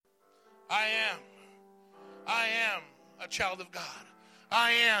I am a child of God.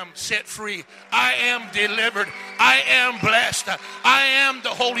 I am set free. I am delivered. I am blessed. I am the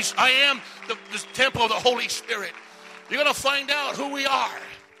Holy. I am the temple of the Holy Spirit. You're going to find out who we are.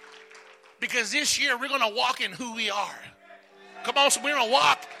 Because this year we're going to walk in who we are. Come on, so we're going to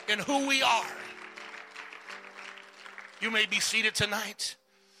walk in who we are. You may be seated tonight.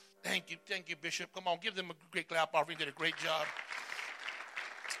 Thank you, Bishop. Come on, give them a great clap offering. Did a great job.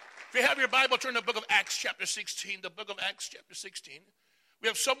 If you have your Bible, turn to the book of Acts chapter 16. The book of Acts chapter 16. We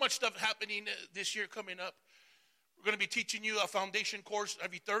have so much stuff happening this year coming up. We're going to be teaching you a foundation course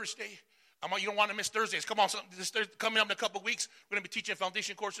every Thursday. You don't want to miss Thursdays. Come on, coming up in a couple of weeks, we're going to be teaching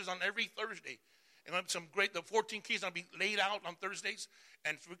foundation courses on every Thursday. And the 14 keys are going to be laid out on Thursdays.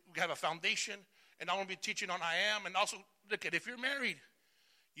 And we have a foundation. And I'm going to be teaching on I am. And also, look at if you're married,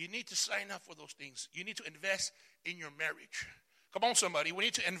 you need to sign up for those things. You need to invest in your marriage. Come on, somebody. We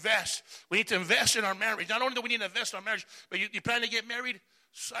need to invest. We need to invest in our marriage. Not only do we need to invest in our marriage, but you plan to get married,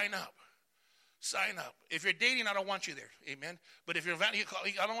 sign up. Sign up. If you're dating, I don't want you there. Amen. But if you're, we're going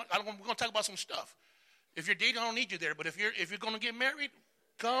to talk about some stuff. If you're dating, I don't need you there. But if you're going to get married,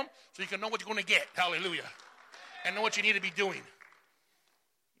 come so you can know what you're going to get. Hallelujah. And know what you need to be doing.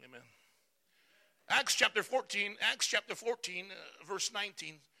 Amen. Acts chapter 14, verse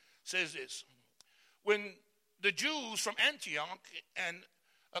 19 says this. When the Jews from Antioch and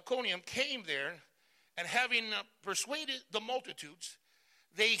Iconium came there, and having persuaded the multitudes,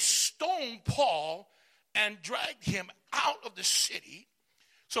 they stoned Paul and dragged him out of the city,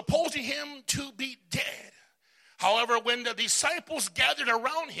 supposing him to be dead. However, when the disciples gathered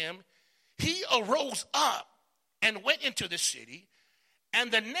around him, he arose up and went into the city,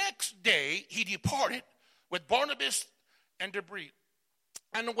 and the next day he departed with Barnabas and Debris.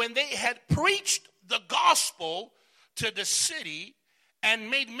 And when they had preached the gospel to the city and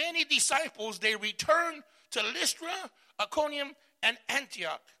made many disciples, they returned to Lystra, Iconium, and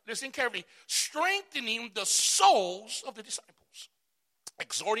Antioch. Listen carefully. Strengthening the souls of the disciples,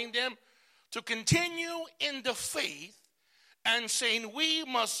 exhorting them to continue in the faith, and saying, we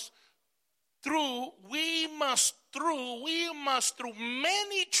must through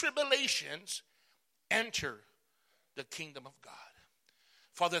many tribulations enter the kingdom of God.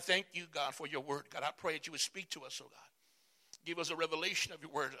 Father, thank you, God, for your word. God, I pray that you would speak to us, oh God. Give us a revelation of your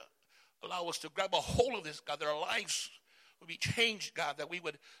word. Allow us to grab a hold of this, God, that our lives would be changed, God, that we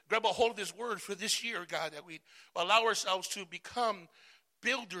would grab a hold of this word for this year, God, that we allow ourselves to become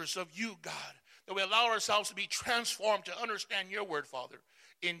builders of you, God, that we allow ourselves to be transformed to understand your word, Father,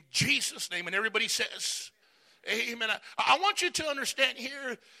 in Jesus' name. And everybody says, amen. I want you to understand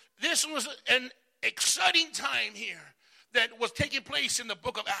here, this was an exciting time here that was taking place in the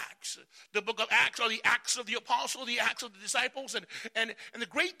book of Acts. The book of Acts are the Acts of the Apostles, the Acts of the disciples, and the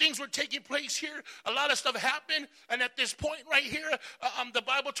great things were taking place here. A lot of stuff happened, and at this point right here, the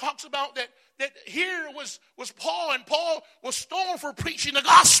Bible talks about that here was Paul, and Paul was stoned for preaching the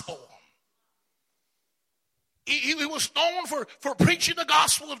gospel. He was stoned for preaching the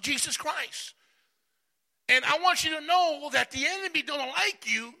gospel of Jesus Christ. And I want you to know that the enemy don't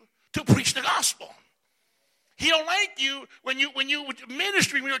like you to preach the gospel. He don't like you when you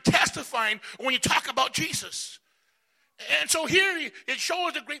ministry, when you're testifying, or when you talk about Jesus. And so here it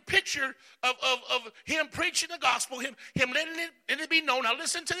shows a great picture of him preaching the gospel, him letting it be known. Now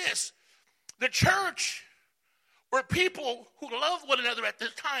listen to this. The church were people who loved one another at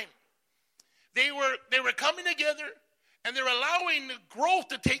this time. They were coming together, and they were allowing the growth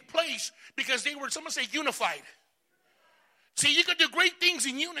to take place because they were, someone say, unified. See, you could do great things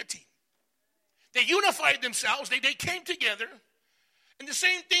in unity. They unified themselves. They came together. And the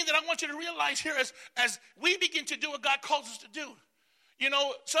same thing that I want you to realize here as we begin to do what God calls us to do. You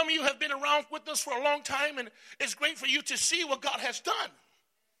know, some of you have been around with us for a long time, and it's great for you to see what God has done.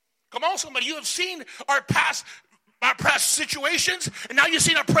 Come on, somebody. You have seen our past situations, and now you've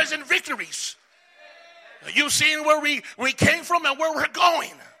seen our present victories. You've seen where we came from and where we're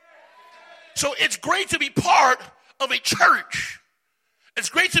going. So it's great to be part of a church. It's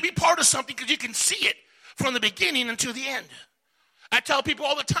great to be part of something because you can see it from the beginning until the end. I tell people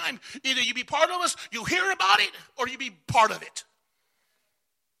all the time, either you be part of us, you hear about it, or you be part of it.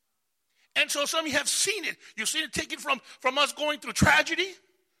 And so some of you have seen it. You've seen it taken from us going through tragedy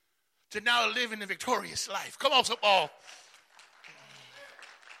to now living a victorious life. Come on, all.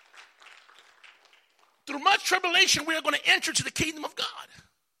 Through much tribulation, we are going to enter to the kingdom of God.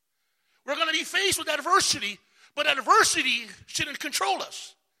 We're going to be faced with adversity, but adversity shouldn't control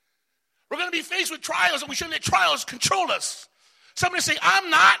us. We're going to be faced with trials, and we shouldn't let trials control us. Somebody say, I'm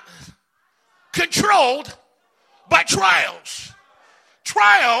not controlled by trials.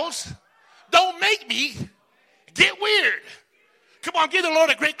 Trials Don't make me get weird. Come on, give the Lord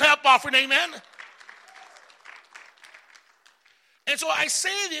a great clap offering, amen. And so I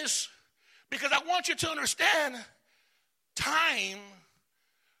say this because I want you to understand time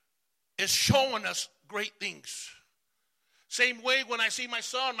is showing us great things. Same way when I see my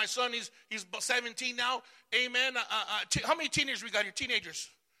son he's 17 now, amen. How many teenagers we got here? Teenagers.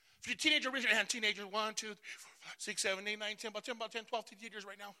 If you're a teenager, raise your hand. Teenagers, 1, 2, 3, 4, 5, 6, 7, 8, 9, 10, about 10, 12 teenagers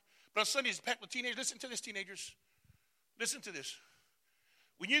right now. But on Sundays, packed with teenagers. Listen to this, teenagers. Listen to this.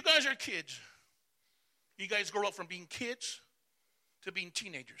 When you guys are kids, you guys grow up from being kids to being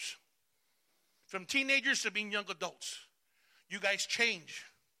teenagers. From teenagers to being young adults. You guys change.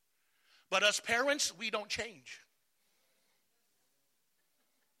 But us parents, we don't change.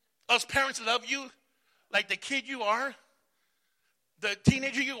 Us parents love you like the kid you are, the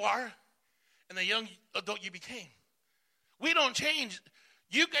teenager you are, and the young adult you became. We don't change.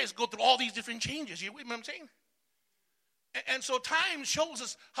 You guys go through all these different changes. You know what I'm saying? And so time shows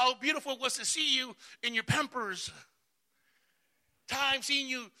us how beautiful it was to see you in your Pampers. Time seeing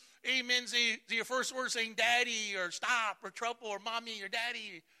you, amen, say your first word saying daddy or stop or trouble or mommy or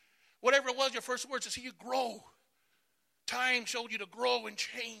daddy. Whatever it was, your first words to see you grow. Time showed you to grow and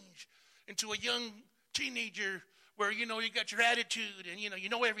change into a young teenager where, you got your attitude and, you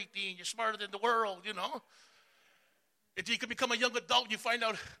know everything. You're smarter than the world, If you could become a young adult, you find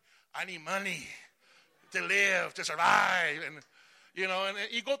out, I need money to live, to survive. And, and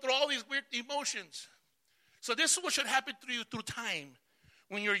you go through all these weird emotions. So this is what should happen to you through time.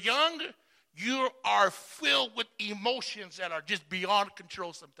 When you're young, you are filled with emotions that are just beyond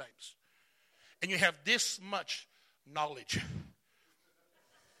control sometimes. And you have this much knowledge.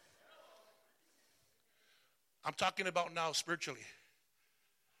 I'm talking about now spiritually.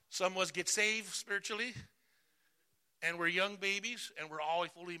 Some of us get saved spiritually, and we're young babies, and we're always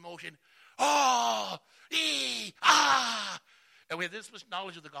full of emotion. Oh, and we have this much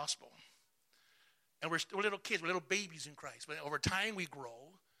knowledge of the gospel. And we're still little kids, we're little babies in Christ. But over time we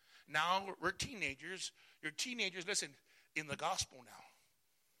grow. Now we're teenagers. You're teenagers, listen, in the gospel now.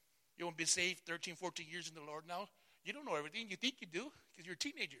 You haven't been saved 13, 14 years in the Lord now. You don't know everything. You think you do because you're a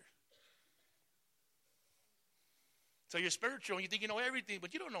teenager. So you're spiritual and you think you know everything,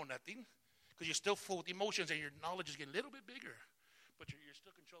 but you don't know nothing because you're still full with emotions and your knowledge is getting a little bit bigger, but you're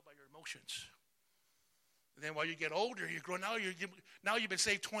still controlled by your emotions. And then while you get older, you grow. Now you've been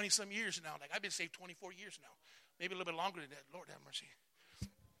saved 20-some years now. Like I've been saved 24 years now, maybe a little bit longer than that. Lord have mercy.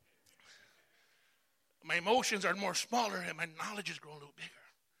 My emotions are more smaller and my knowledge is growing a little bigger.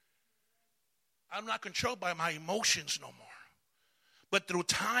 I'm not controlled by my emotions no more. But through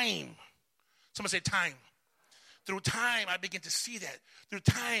time, someone say time. Through time, I begin to see that. Through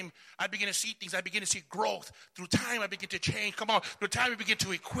time, I begin to see things. I begin to see growth. Through time, I begin to change. Come on. Through time, we begin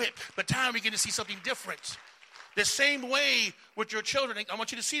to equip. Through time, we begin to see something different. The same way with your children. I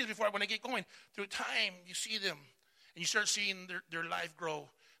want you to see this before when I get going. Through time, you see them. And you start seeing their life grow.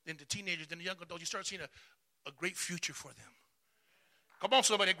 Then the teenagers, then the young adults, you start seeing a great future for them. Come on,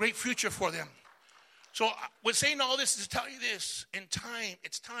 somebody, a great future for them. So with saying all this is to tell you this. In time,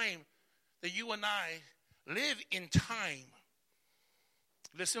 it's time that you and I live in time.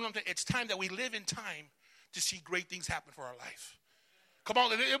 Listen, it's time that we live in time to see great things happen for our life. Come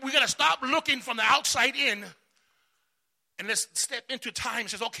on, we got to stop looking from the outside in and let's step into time and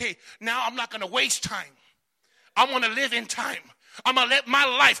says, okay, now I'm not going to waste time. I want to live in time. I'm going to let my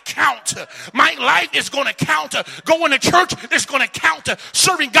life count. My life is going to count. Going to church is going to count.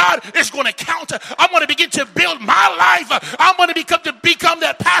 Serving God is going to count. I'm going to begin to build my life. I'm going to become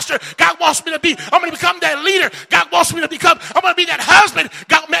that pastor God wants me to be. I'm going to become that leader God wants me to become. I'm going to be that husband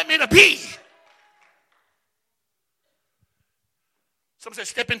God meant me to be. Someone said,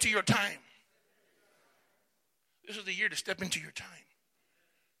 step into your time. This is the year to step into your time.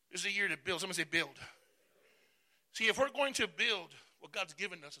 This is the year to build. Someone say build. See, if we're going to build what God's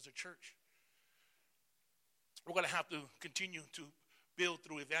given us as a church, we're going to have to continue to build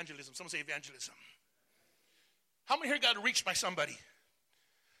through evangelism. Someone say evangelism. How many here got reached by somebody?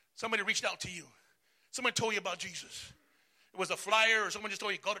 Somebody reached out to you. Someone told you about Jesus. It was a flyer, or someone just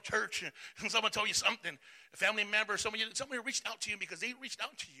told you go to church, and someone told you something. A family member, somebody reached out to you because they reached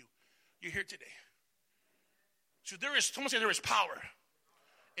out to you. You're here today. So someone say there is power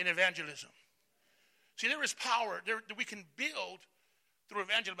in evangelism. See, there is power that we can build through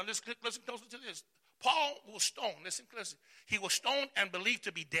evangelism. But listen closely to this. Paul was stoned. Listen. He was stoned and believed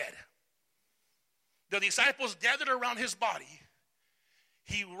to be dead. The disciples gathered around his body.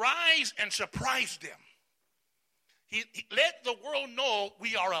 He rise and surprised them. He let the world know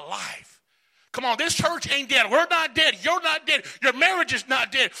we are alive. Come on, this church ain't dead. We're not dead. You're not dead. Your marriage is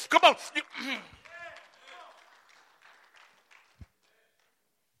not dead. Come on.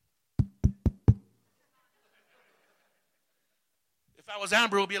 If I was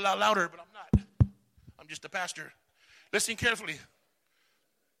Amber, it would be a lot louder, but I'm not. I'm just a pastor. Listen carefully.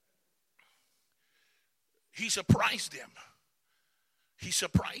 He surprised them. He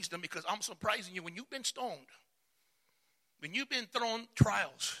surprised them because I'm surprising you when you've been stoned, when you've been thrown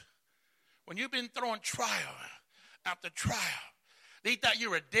trials, when you've been thrown trial after trial. They thought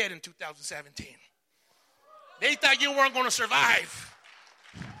you were dead in 2017. They thought you weren't going to survive.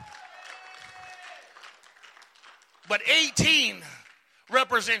 But 18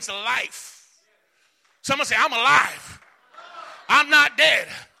 represents life. Someone say, I'm alive. I'm not dead.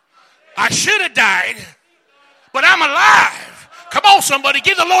 I should have died, but I'm alive. Come on, somebody.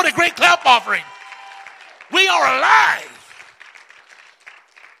 Give the Lord a great clap offering. We are alive.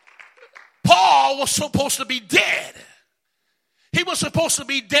 Paul was supposed to be dead. He was supposed to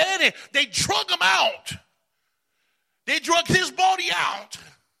be dead, and they drug him out. They drug his body out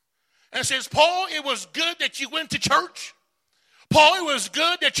and says, Paul, it was good that you went to church. Paul, it was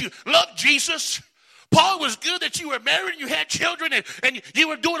good that you loved Jesus. Paul, it was good that you were married and you had children and you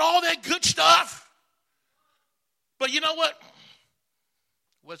were doing all that good stuff. But you know what?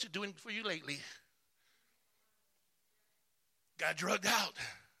 What's it doing for you lately? Got drugged out.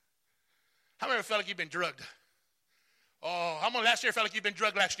 How many felt like you've been drugged? Oh, how many last year felt like you've been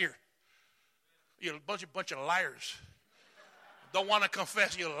drugged last year? You're a bunch of liars. Don't want to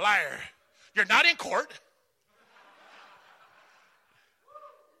confess you're a liar. You're not in court.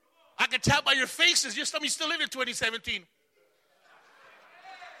 I can tell by your faces. You're still living in 2017.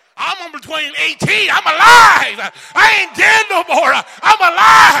 I'm on 2018. I'm alive. I ain't dead no more. I'm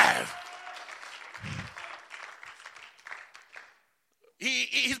alive.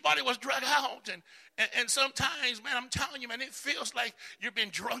 His body was dragged out. And sometimes, man, I'm telling you, man, it feels like you've been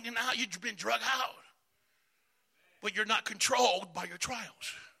drugged out. You've been drugged out. But you're not controlled by your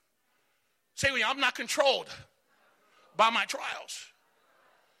trials. Say with me, I'm not controlled by my trials.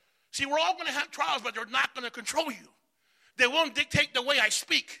 See, we're all going to have trials, but they're not going to control you. They won't dictate the way I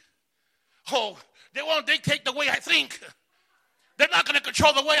speak. Oh, they won't dictate the way I think. They're not going to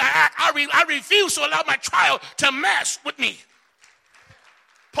control the way I act. I refuse to allow my trial to mess with me.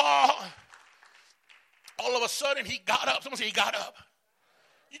 Paul, all of a sudden, he got up. Someone say he got up.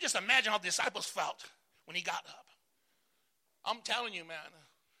 You just imagine how the disciples felt when he got up. I'm telling you, man.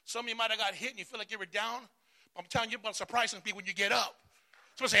 Some of you might have got hit and you feel like you were down. I'm telling you, you're going to surprise some people when you get up.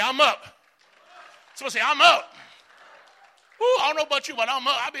 Someone say, I'm up. Someone say, I'm up. Ooh, I don't know about you, but I'm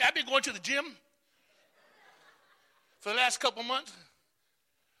up. I've been going to the gym for the last couple months.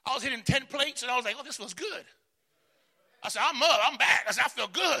 I was hitting 10 plates, and I was like, oh, this feels good. I said, I'm up. I'm back. I said, I feel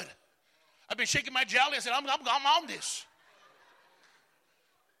good. I've been shaking my jelly. I said, I'm on this.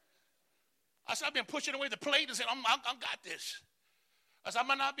 I said, I've been pushing away the plate and said, I got this. I said, I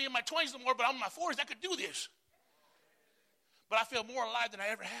might not be in my 20s no more, but I'm in my 40s. I could do this. But I feel more alive than I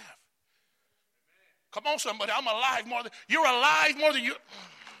ever have. Come on, somebody. I'm alive more than you're alive more than you.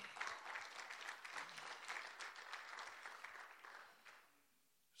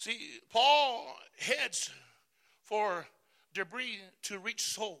 See, Paul heads for debris to reach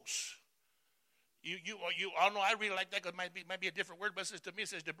souls. I don't know. I really like that because it might be a different word, but it says, to me it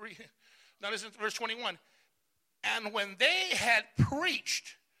says debris. Now listen to verse 21. And when they had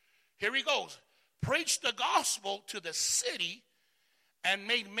preached, here he goes, preached the gospel to the city and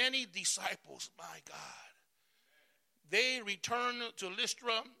made many disciples. My God. They returned to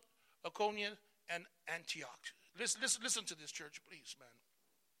Lystra, Iconium, and Antioch. Listen to this, church, please, man.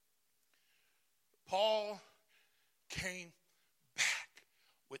 Paul came back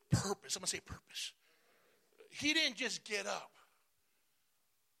with purpose. I'm going to say purpose. He didn't just get up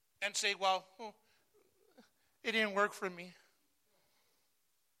and say, well, it didn't work for me.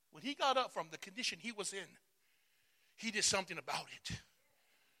 When he got up from the condition he was in, he did something about it.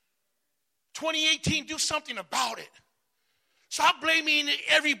 2018, do something about it. Stop blaming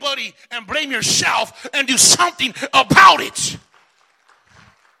everybody and blame yourself and do something about it.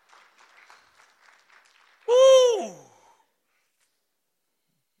 Woo!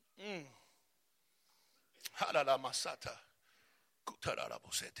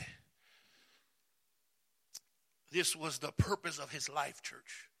 This was the purpose of his life,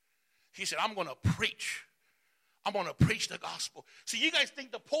 church. He said, I'm going to preach. I'm going to preach the gospel. See, you guys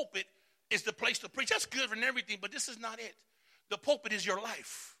think the pulpit is the place to preach. That's good and everything, but this is not it. The pulpit is your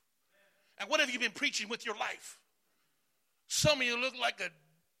life. And what have you been preaching with your life? Some of you look like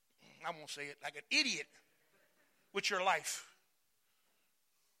I won't say it, like an idiot with your life.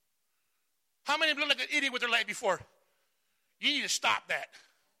 How many look like an idiot with their life before? You need to stop that.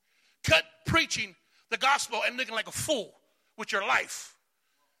 Cut preaching the gospel and looking like a fool with your life.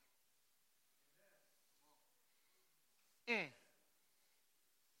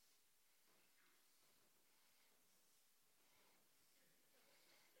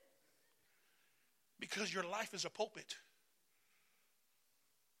 Because your life is a pulpit.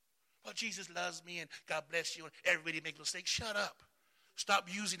 Well, Jesus loves me and God bless you and everybody makes mistakes. Shut up. Stop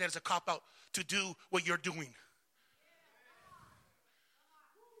using that as a cop-out to do what you're doing.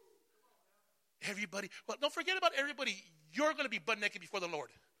 Everybody, well, don't forget about everybody. You're going to be butt naked before the Lord.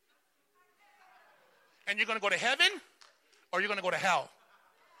 And you're going to go to heaven or you're going to go to hell.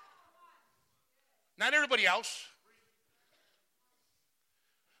 Not everybody else.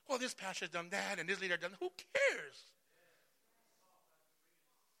 Well, this pastor's done that and this leader done that. Who cares?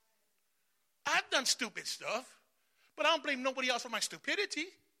 I've done stupid stuff, but I don't blame nobody else for my stupidity.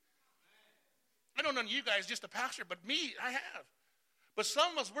 I don't know you guys, just the pastor, but me, I have. But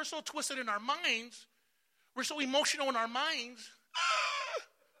some of us, we're so twisted in our minds. We're so emotional in our minds.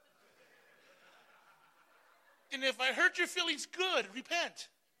 And if I hurt your feelings, good, repent.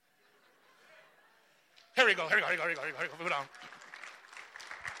 Here we go. Move on.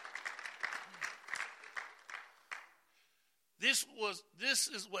 This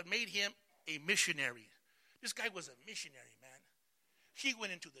is what made him a missionary. This guy was a missionary, man. He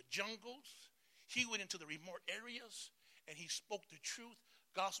went into the jungles. He went into the remote areas. And he spoke the truth,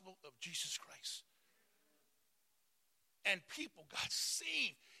 gospel of Jesus Christ. And people got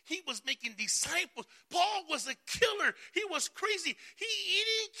saved. He was making disciples. Paul was a killer. He was crazy. He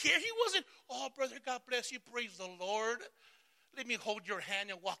didn't care. He wasn't, oh, brother, God bless you. Praise the Lord. Let me hold your hand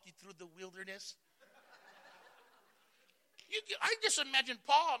and walk you through the wilderness. I just imagine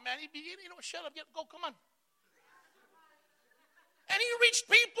Paul, man. He'd be, shut up, go, come on. And he reached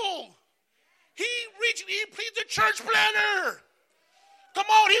people. He the church planner. Come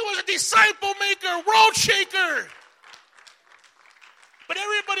on, he was a disciple maker, world shaker. But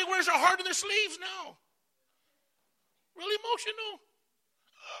everybody wears their heart in their sleeves now. Really emotional.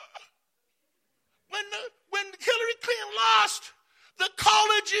 When Hillary Clinton lost, the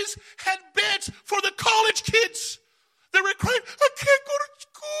colleges had beds for the college kids. They were crying, I can't go to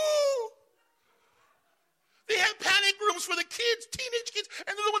school. They had panic rooms for the kids, teenage kids,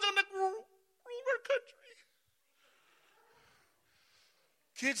 and they're the ones that rule our country.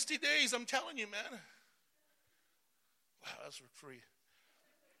 Kids today, I'm telling you, man. Wow, that's for free.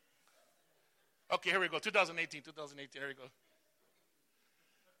 Okay, here we go. 2018, here we go.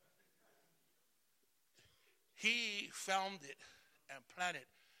 He founded and planted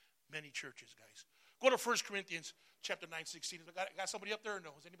many churches, guys. Go to 1 Corinthians chapter 9:16. Got somebody up there or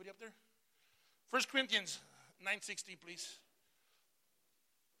no? Is anybody up there? 1 Corinthians 9:16, please.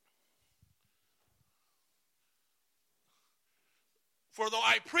 For though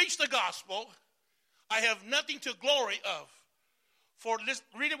I preach the gospel, I have nothing to glory of.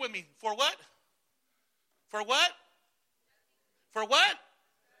 Read it with me. For what? For what? For what?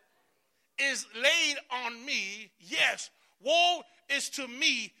 Is laid on me. Yes. Woe is to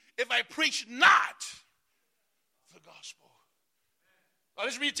me if I preach not the gospel. Now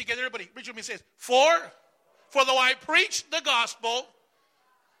let's read it together. Everybody, read with me. It says, For though I preach the gospel,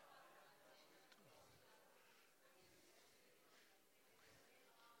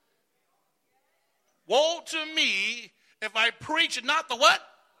 woe to me if I preach not the what?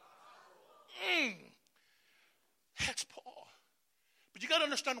 That's Paul. But you got to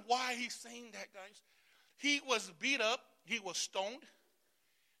understand why he's saying that, guys. He was beat up. He was stoned.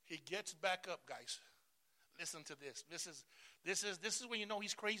 He gets back up, guys. Listen to this. This is when you know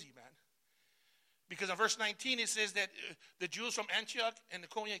he's crazy, man. Because in verse 19 it says that the Jews from Antioch and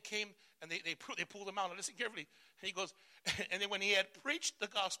Iconium came and they pulled him out. Now listen carefully. And he goes, and then when he had preached the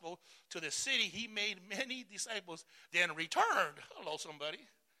gospel to the city, he made many disciples. Then returned, hello somebody,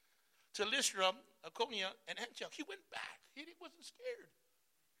 to Lystra, Iconium, and Antioch. He went back. He wasn't scared.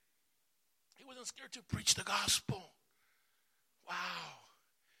 He wasn't scared to preach the gospel. Wow.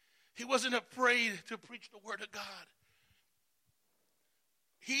 He wasn't afraid to preach the word of God.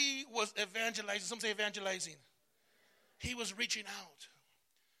 He was evangelizing. Some say evangelizing. He was reaching out.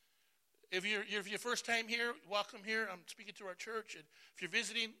 If you're your first time here, welcome here. I'm speaking to our church. And if you're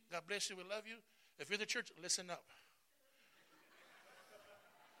visiting, God bless you. We love you. If you're the church, listen up.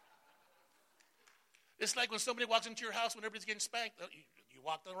 It's like when somebody walks into your house when everybody's getting spanked. You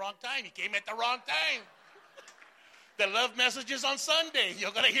walked at the wrong time. You came at the wrong time. The love message is on Sunday.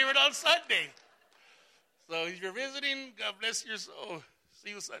 You're going to hear it on Sunday. So if you're visiting, God bless your soul. See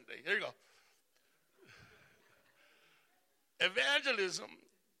you Sunday. Here you go. Evangelism,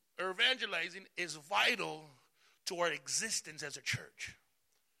 or evangelizing is vital to our existence as a church.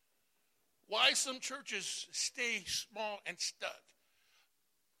 Why some churches stay small and stuck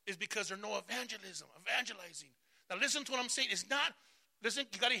is because there's no evangelizing. Now listen to what I'm saying. Listen,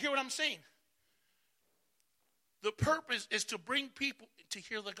 you got to hear what I'm saying. The purpose is to bring people to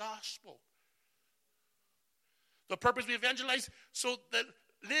hear the gospel. The purpose we evangelize so the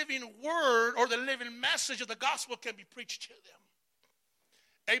living word or the living message of the gospel can be preached to them.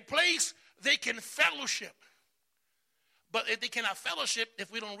 A place they can fellowship. But they cannot fellowship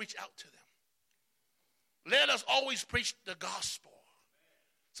if we don't reach out to them. Let us always preach the gospel.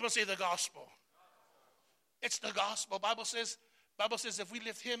 Someone say the gospel. It's the gospel. Bible says if we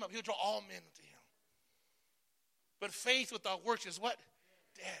lift him up, he'll draw all men to him. But faith without works is what?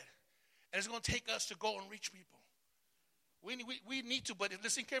 Dead. And it's going to take us to go and reach people. We need to, but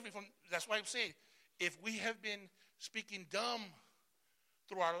listen carefully. That's why I'm saying, if we have been speaking dumb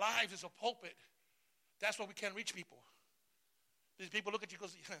through our lives as a pulpit, that's why we can't reach people. These people look at you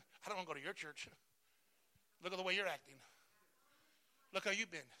and go, I don't want to go to your church. Look at the way you're acting. Look how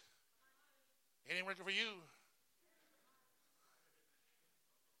you've been. It ain't working for you.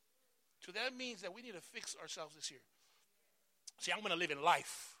 So that means that we need to fix ourselves this year. See, I'm going to live in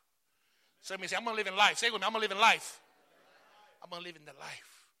life. Somebody say, I'm going to live in life. Say it with me, I'm going to live in life. I'm going to live in the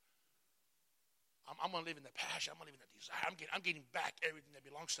life. I'm going to live in the passion. I'm going to live in the desire. I'm getting back everything that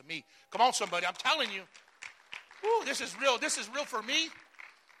belongs to me. Come on, somebody. I'm telling you. Woo, this is real. This is real for me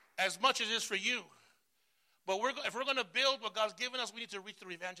as much as it is for you. But if we're going to build what God's given us, we need to reach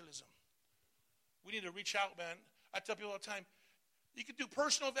through evangelism. We need to reach out, man. I tell people all the time, you can do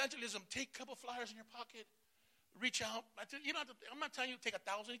personal evangelism. Take a couple flyers in your pocket. Reach out. I'm not telling you to take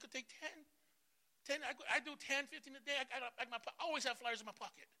 1,000. You could take 10. I do 10, 15 a day. I always have flyers in my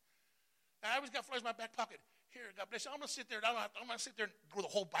pocket. I always got flyers in my back pocket. Here, God bless you. I'm going to sit there. I'm going to sit there and go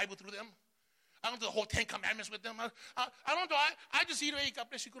the whole Bible through them. I don't do the whole 10 Commandments with them. I don't do. I just either, hey, God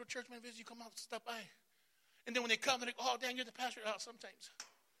bless you, go to church, man, visit you, come out, stop by. And then when they come, they're like, oh, dang, you're the pastor. Oh, sometimes.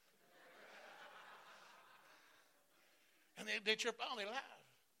 And they chirp out, they laugh.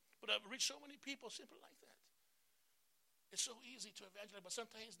 But I've reached so many people simply like that. It's so easy to evangelize, but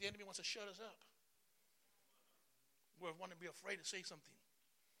sometimes the enemy wants to shut us up. We want to be afraid to say something.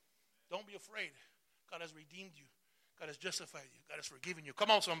 Don't be afraid. God has redeemed you. God has justified you. God has forgiven you. Come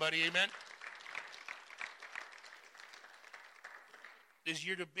on, somebody. Amen. This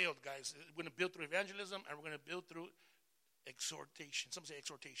year to build, guys. We're going to build through evangelism, and we're going to build through exhortation. Some say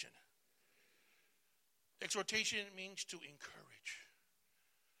exhortation. Exhortation means to encourage.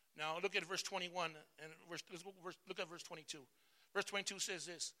 Now, look at verse 21, and look at verse 22. Verse 22 says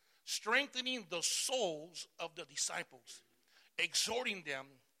this, strengthening the souls of the disciples, exhorting them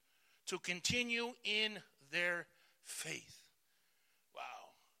to continue in their faith. Wow.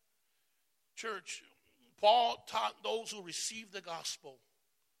 Church, Paul taught those who received the gospel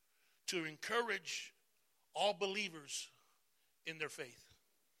to encourage all believers in their faith.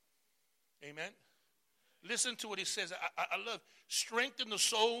 Amen. Listen to what he says. I love, strengthen the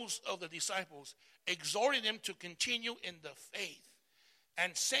souls of the disciples, exhorting them to continue in the faith,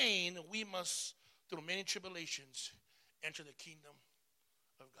 and saying we must, through many tribulations, enter the kingdom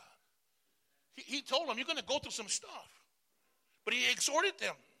of God. He told them, you're going to go through some stuff. But he exhorted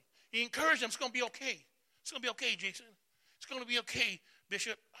them. He encouraged them, it's going to be okay. It's going to be okay, Jason. It's going to be okay,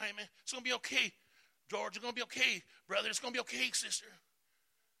 Bishop Hyman. It's going to be okay, George. It's going to be okay, brother. It's going to be okay, sister.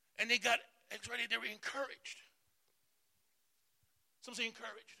 And they got exhorted. They were encouraged. Some say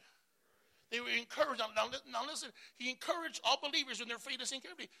encouraged. They were encouraged. Now listen, he encouraged all believers in their faith.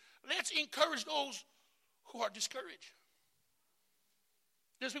 Let's encourage those who are discouraged.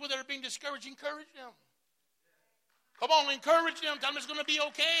 There's people that are being discouraged. Encourage them. Come on, encourage them. Tell them it's going to be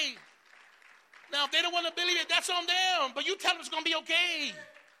okay. Now, if they don't want to believe it, that's on them. But you tell them it's going to be okay.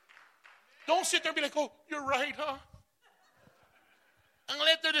 Don't sit there and be like, oh, you're right, huh? And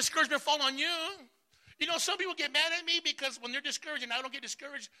let their discouragement fall on you. You know, some people get mad at me because when they're discouraged and I don't get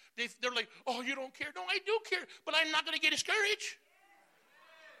discouraged, they're like, oh, you don't care. No, I do care, but I'm not going to get discouraged.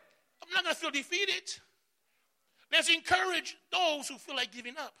 I'm not going to feel defeated. Let's encourage those who feel like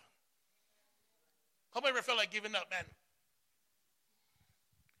giving up. How many ever felt like giving up, man?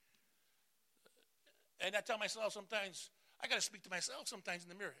 And I tell myself sometimes, I got to speak to myself sometimes in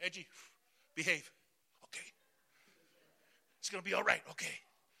the mirror. Edgy, behave. Okay. It's going to be all right. Okay.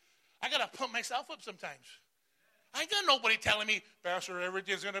 I got to pump myself up sometimes. I ain't got nobody telling me, Pastor,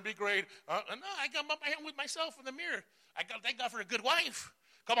 everything's going to be great. No, I got my hand with myself in the mirror. I got to thank God for a good wife.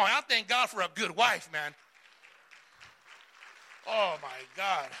 Come on, I thank God for a good wife, man. Oh, my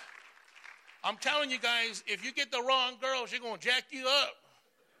God. I'm telling you guys, if you get the wrong girl, she's going to jack you up.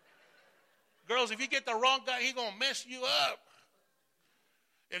 Girls, if you get the wrong guy, he's going to mess you up.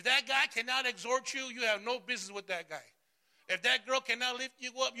 If that guy cannot exhort you, you have no business with that guy. If that girl cannot lift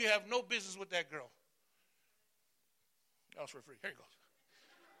you up, you have no business with that girl. That was for free. Here you go.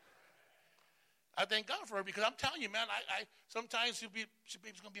 I thank God for her because I'm telling you, man, I sometimes she'll be,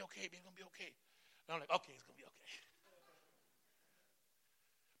 baby's going to be okay, baby's going to be okay. And I'm like, okay, it's going to be okay.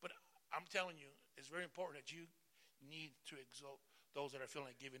 But I'm telling you, it's very important that you need to exalt those that are feeling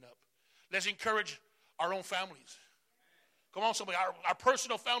like giving up. Let's encourage our own families. Come on, somebody, our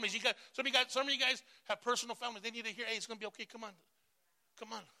personal families. Some of you guys have personal families. They need to hear, hey, it's going to be okay. Come on.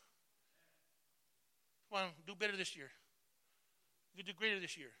 Come on. Come on, do better this year. You do greater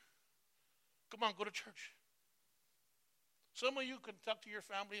this year. Come on, go to church. Some of you can talk to your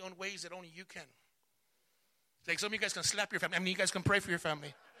family in ways that only you can. Like some of you guys can slap your family. I mean, you guys can pray for your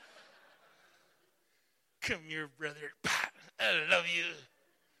family. Come here, brother. I love you.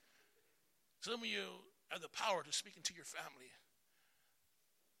 Some of you have the power to speak into your family.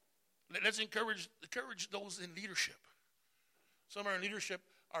 Let's encourage those in leadership. Some are in leadership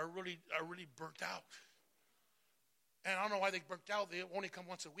are really burnt out. And I don't know why they burnt out. They only come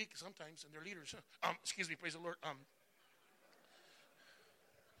once a week sometimes, and they're leaders. Excuse me, praise the Lord.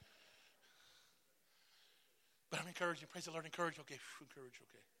 But I'm encouraging, praise the Lord, encourage, okay.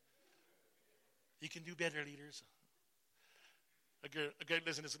 You can do better, leaders. Okay,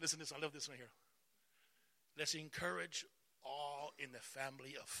 listen to this. I love this one here. Let's encourage all in the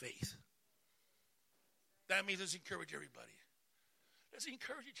family of faith. That means let's encourage everybody. Let's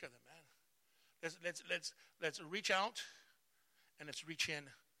encourage each other, man. Let's reach out and let's reach in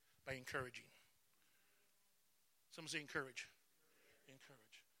by encouraging. Someone say encourage.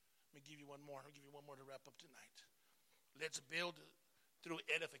 Encourage. Let me give you one more. I'll give you one more to wrap up tonight. Let's build through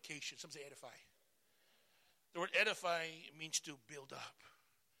edification. Some say edify. The word edify means to build up.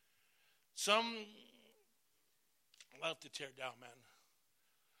 Some love to tear down, man.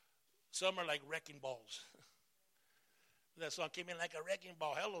 Some are like wrecking balls. That song came in like a wrecking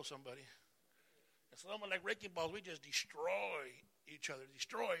ball. Hello, somebody. And some are like wrecking balls. We just destroy each other,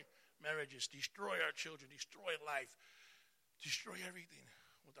 destroy marriages, destroy our children, destroy life, destroy everything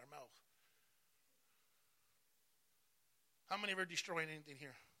with our mouth. How many ever destroyed anything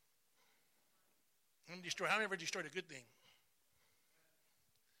here? How many ever destroyed a good thing?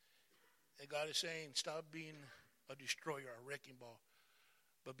 And God is saying, stop being a destroyer, a wrecking ball,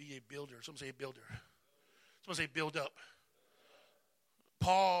 but be a builder. Some say builder. Some say build up.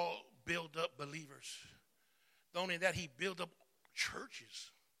 Paul built up believers. Not only that, he built up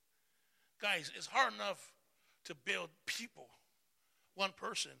churches. Guys, it's hard enough to build people, one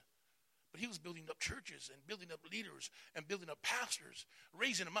person, but he was building up churches and building up leaders and building up pastors,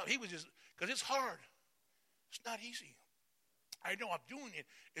 raising them up. He was just, because it's hard. It's not easy. I know I'm doing it.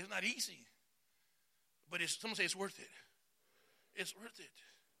 It's not easy. But someone say it's worth it. It's worth it.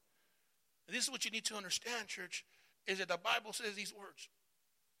 And this is what you need to understand, church, is that the Bible says these words.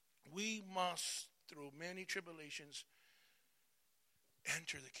 We must, through many tribulations,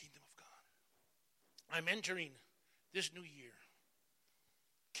 enter the kingdom of God. I'm entering this new year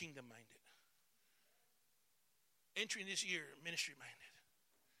kingdom-minded. Entering this year ministry-minded.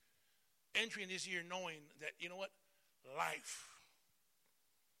 Entering this year knowing that, you know what? Life.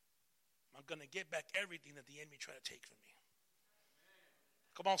 I'm going to get back everything that the enemy tried to take from me.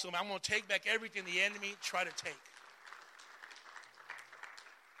 Come on, somebody. I'm going to take back everything the enemy tried to take.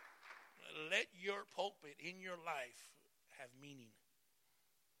 Let your pulpit in your life have meaning.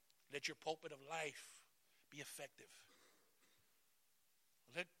 Let your pulpit of life be effective.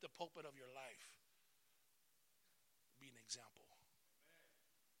 Let the pulpit of your life be an example.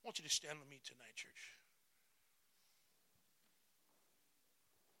 I want you to stand with me tonight, church.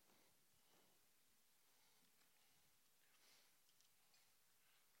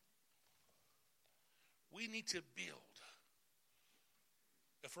 We need to build.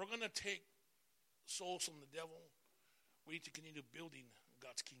 If we're going to take souls from the devil, we need to continue building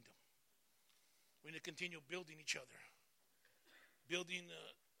God's kingdom. We need to continue building each other, building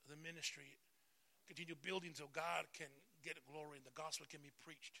the ministry, continue building so God can get glory and the gospel can be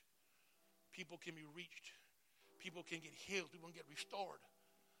preached. People can be reached. People can get healed. People can get restored.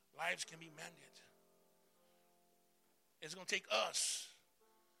 Lives can be mended. It's going to take us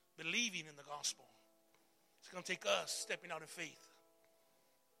believing in the gospel. It's going to take us stepping out in faith.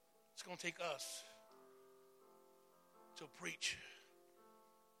 It's going to take us to preach,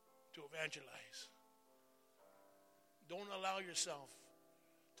 to evangelize. Don't allow yourself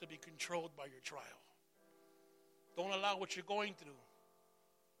to be controlled by your trial. Don't allow what you're going through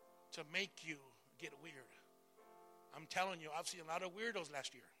to make you get weird. I'm telling you, I've seen a lot of weirdos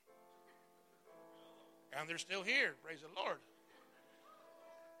last year. And they're still here. Praise the Lord.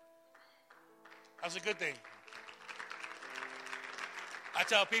 That's a good thing. I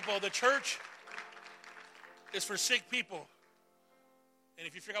tell people the church is for sick people. And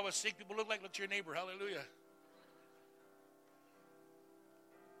if you figure out what sick people look to your neighbor. Hallelujah.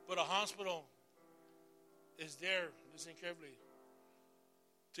 But a hospital is there, listen carefully,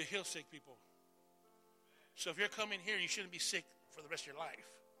 to heal sick people. So if you're coming here, you shouldn't be sick for the rest of your life.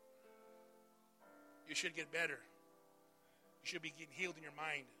 You should get better. You should be getting healed in your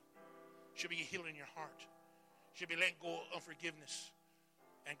mind. You should be healed in your heart. You should be letting go of unforgiveness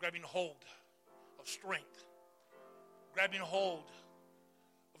and grabbing hold of strength. Grabbing hold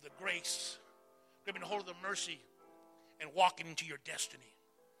of the grace. Grabbing hold of the mercy and walking into your destiny.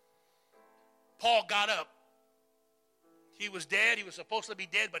 Paul got up. He was dead. He was supposed to be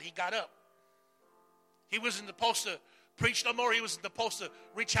dead, but he got up. He wasn't supposed to preach no more. He wasn't supposed to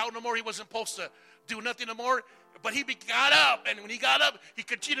reach out no more. He wasn't supposed to do nothing no more. But he got up. And when he got up, he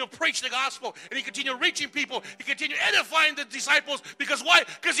continued to preach the gospel. And he continued reaching people. He continued edifying the disciples. Because why?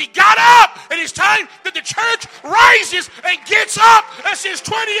 Because he got up. And it's time that the church rises and gets up. And since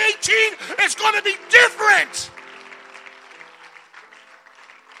 2018, it's going to be different.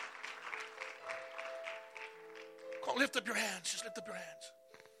 Come on, lift up your hands. Just lift up your hands.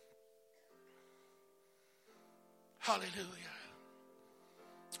 Hallelujah.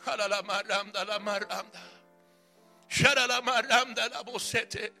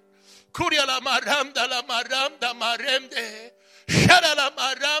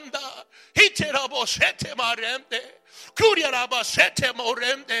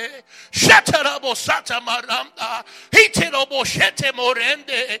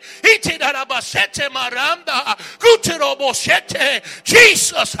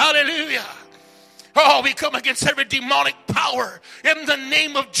 Jesus, hallelujah. Oh, we come against every demonic power in the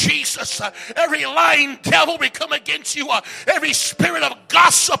name of Jesus. Every lying devil, we come against you. Every spirit of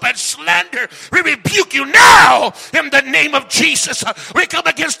gossip and slander, we rebuke you now in the name of Jesus. We come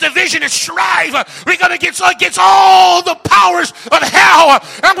against division and strife. We come against all the powers of hell.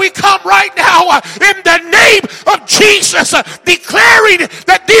 And we come right now in the name of Jesus, declaring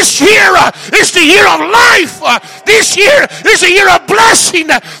that this year is the year of life. This year is a year of blessing.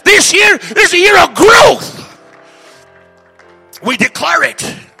 This year is a year of growth. We declare it.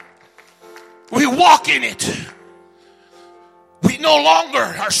 We walk in it. We no longer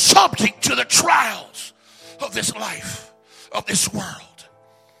are subject to the trials of this life, of this world.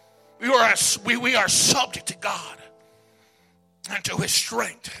 We are subject to God and to His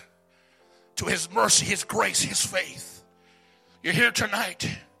strength, to His mercy, His grace, His faith. You're here tonight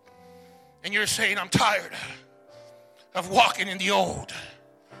and you're saying, I'm tired of walking in the old.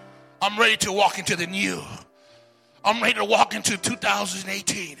 I'm ready to walk into the new. I'm ready to walk into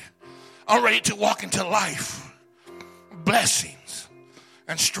 2018. I'm ready to walk into life, blessings,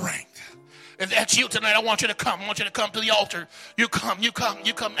 and strength. If that's you tonight, I want you to come. I want you to come to the altar. You come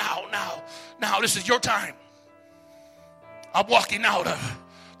now. This is your time. I'm walking out of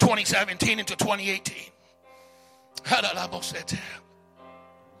 2017 into 2018.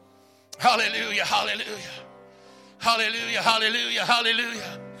 Hallelujah, hallelujah, hallelujah, hallelujah,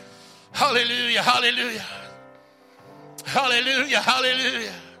 hallelujah. Hallelujah, hallelujah. Hallelujah,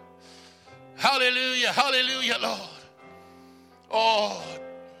 hallelujah. Hallelujah, hallelujah, Lord. Oh.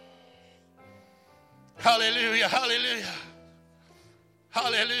 Hallelujah, hallelujah.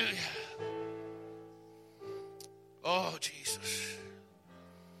 Hallelujah. Oh, Jesus.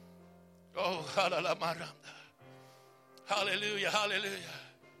 Oh, hallelujah. Hallelujah, hallelujah.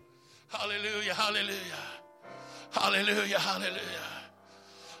 Hallelujah, hallelujah. Hallelujah, hallelujah.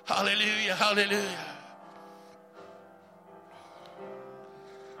 Hallelujah, hallelujah.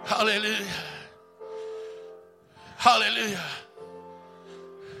 Hallelujah. Hallelujah.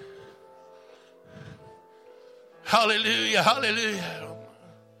 Hallelujah, hallelujah.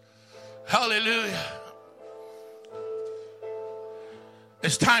 Hallelujah.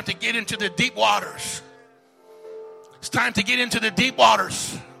 It's time to get into the deep waters. It's time to get into the deep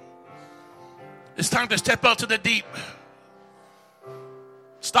waters. It's time to step out to the deep.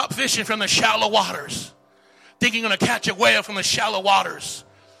 Stop fishing from the shallow waters, thinking you're going to catch a whale from the shallow waters.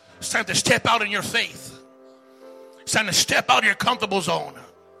 It's time to step out in your faith. It's time to step out of your comfortable zone.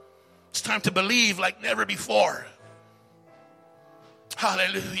 It's time to believe like never before.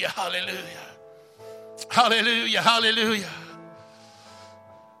 Hallelujah, hallelujah. Hallelujah, hallelujah.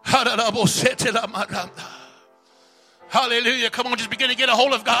 Hallelujah. Come on, just begin to get a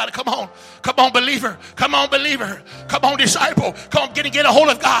hold of God. Come on. Come on, believer. Come on, believer. Come on, disciple. Come on, begin to get a hold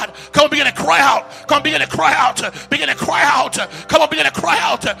of God. Come on, begin to cry out. Come on, begin to cry out. Begin to cry out. Come on, begin to cry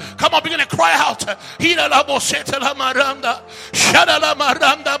out. Come on, begin to cry out. Hira la bosete la maranda. Shada la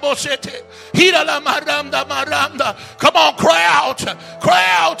maranda bosete. Hira la maranda maranda. Come on, cry out. Cry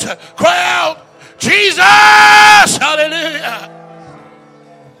out. Cry out. Jesus. Hallelujah.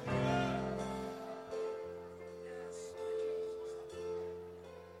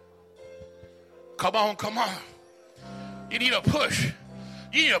 Come on, come on. You need a push.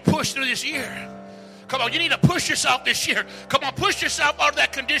 You need a push through this year. Come on, you need to push yourself this year. Come on, push yourself out of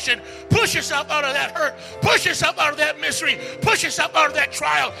that condition. Push yourself out of that hurt. Push yourself out of that misery. Push yourself out of that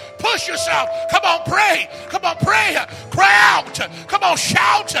trial. Push yourself. Come on, pray. Come on, pray. Cry out. Come on,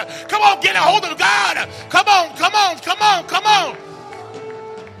 shout. Come on, get a hold of God. Come on, come on, come on, come on.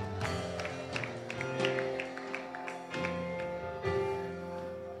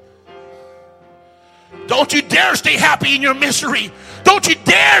 Don't you dare stay happy in your misery. Don't you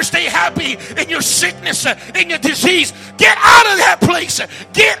dare stay happy in your sickness, in your disease. Get out of that place.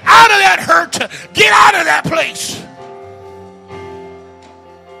 Get out of that hurt. Get out of that place.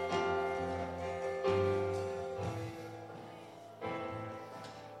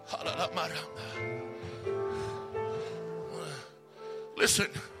 Listen,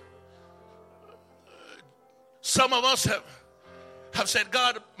 some of us have said,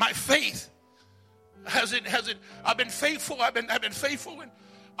 God, my faith hasn't. I've been faithful. I've been faithful, and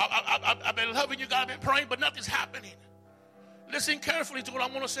I've been loving you, God. I've been praying, but nothing's happening. Listen carefully to what I'm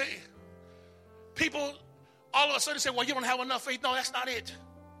going to say. People all of a sudden say, well, you don't have enough faith. No, that's not it.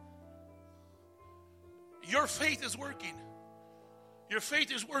 Your faith is working. Your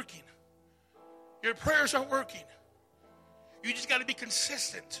faith is working. Your prayers are working. You just got to be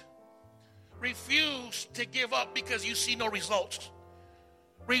consistent. Refuse to give up because you see no results.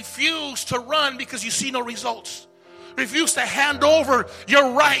 Refuse to run because you see no results. Refuse to hand over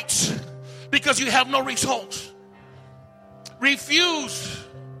your rights because you have no results. Refuse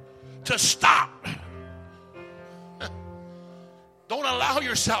to stop. Don't allow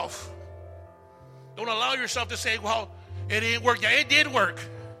yourself to say, well, it didn't work. Yeah, it did work.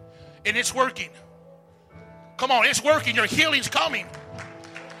 And it's working. Come on, it's working. Your healing's coming.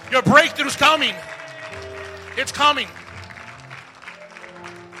 Your breakthrough's coming. It's coming.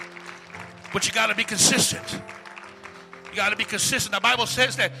 But you got to be consistent. You got to be consistent. The Bible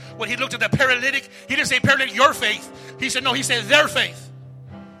says that when he looked at the paralytic, he didn't say, paralytic, your faith. He said, no, he said, their faith.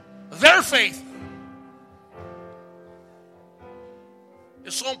 Their faith.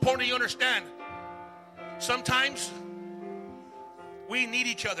 It's so important you understand. Sometimes we need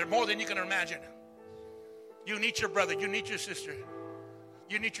each other more than you can imagine. You need your brother. You need your sister.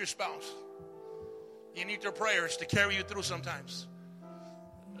 You need your spouse. You need their prayers to carry you through sometimes.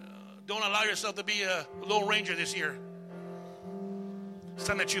 Don't allow yourself to be a Lone Ranger this year. It's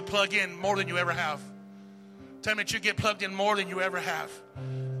time that you plug in more than you ever have. Time that you get plugged in more than you ever have.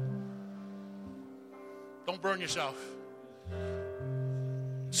 Don't burn yourself.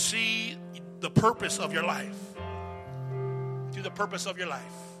 See the purpose of your life. See the purpose of your life.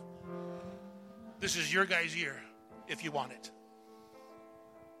 This is your guys' year if you want it.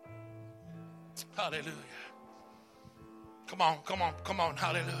 Hallelujah. Come on, come on, come on.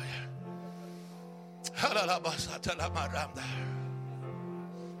 Hallelujah. Hallelujah,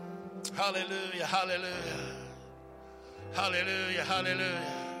 hallelujah. Hallelujah, hallelujah.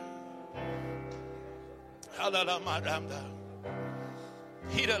 Hallelujah.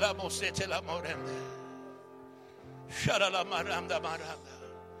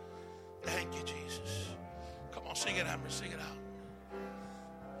 Thank you, Jesus. Come on, sing it out. Sing it out.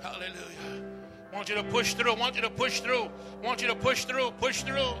 Hallelujah. I want you to push through. I want you to push through. I want you to push through. Push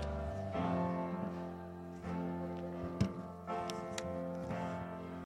through.